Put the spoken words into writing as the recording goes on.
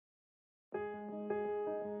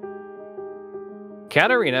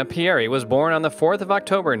Katherina Pierri was born on the 4th of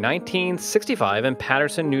October 1965 in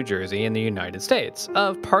Paterson, New Jersey in the United States,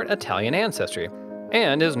 of part Italian ancestry,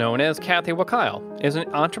 and is known as Kathy Wakile, is an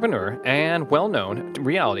entrepreneur and well-known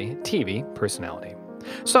reality TV personality.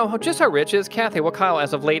 So, just how rich is Kathy Wakile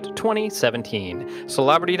as of late 2017?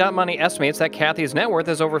 Celebrity.money estimates that Kathy's net worth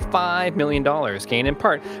is over $5 million, gained in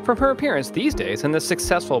part from her appearance these days in the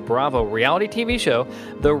successful Bravo reality TV show,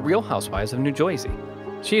 The Real Housewives of New Jersey.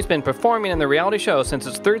 She's been performing in the reality show since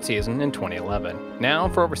its third season in 2011, now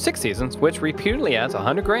for over 6 seasons, which reputedly adds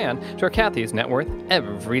 $100 grand to her Kathy's net worth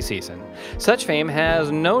every season. Such fame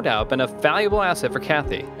has no doubt been a valuable asset for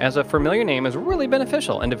Kathy, as a familiar name is really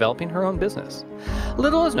beneficial in developing her own business.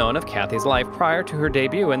 Little is known of Kathy's life prior to her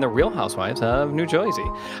debut in The Real Housewives of New Jersey.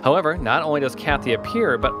 However, not only does Kathy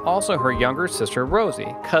appear, but also her younger sister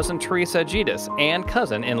Rosie, cousin Teresa Giudice, and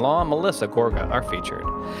cousin-in-law Melissa Gorga are featured.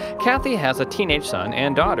 Kathy has a teenage son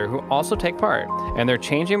and daughter who also take part, and their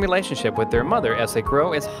changing relationship with their mother as they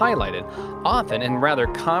grow is highlighted, often in rather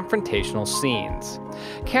confrontational scenes.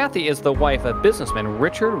 Kathy is the wife of businessman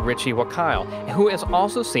Richard "Richie" Wakile, who is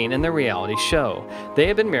also seen in the reality show. They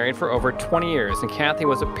have been married for over 20 years, and Kathy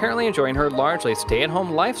was apparently enjoying her largely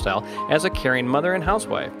stay-at-home lifestyle as a caring mother and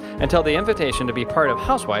housewife, until the invitation to be part of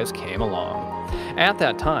Housewives came along. At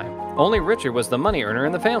that time, only Richard was the money earner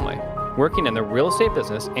in the family, working in the real estate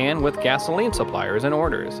business and with gasoline suppliers and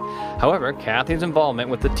orders. However, Kathy's involvement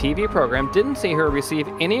with the TV program didn't see her receive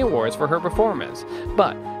any awards for her performance,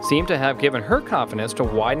 but seemed to have given her confidence to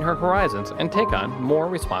widen her horizons and take on more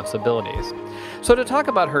responsibilities. So to talk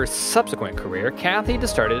about her subsequent career, Kathy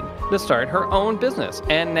decided to start her own business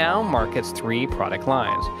and now markets 3 product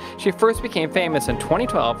lines. She first became famous in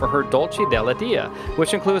 2012 for her Dolce della Dia,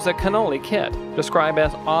 which includes a cannoli kit, described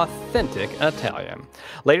as authentic Italian.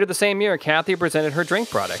 Later the same year, Kathy presented her drink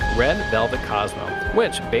product, Red Velvet Cosmo,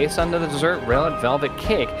 which, based on the dessert Red Velvet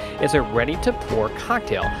Cake, is a ready-to-pour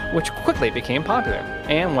cocktail which quickly became popular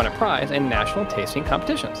and won a prize in national tasting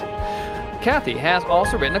competitions. Kathy has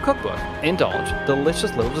also written a cookbook, Indulge,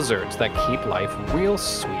 Delicious Little Desserts That Keep Life Real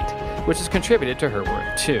Sweet, which has contributed to her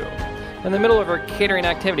work too. In the middle of her catering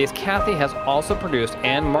activities, Kathy has also produced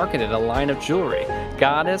and marketed a line of jewelry,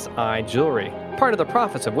 Goddess Eye Jewelry, part of the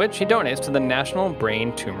profits of which she donates to the National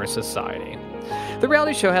Brain Tumor Society. The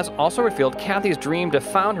reality show has also revealed Kathy's dream to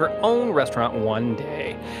found her own restaurant one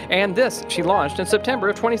day, and this she launched in September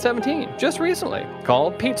of 2017, just recently,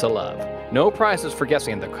 called Pizza Love. No prizes for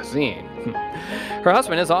guessing the cuisine. Her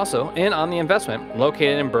husband is also in on the investment,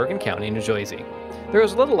 located in Bergen County, New Jersey. There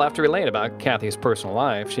is little left to relate about Kathy's personal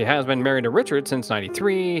life. She has been married to Richard since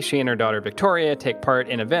 '93. She and her daughter Victoria take part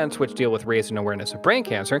in events which deal with raising awareness of brain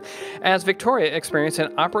cancer, as Victoria experienced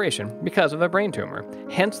an operation because of a brain tumor,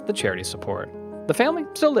 hence the charity support. The family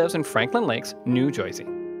still lives in Franklin Lakes, New Jersey.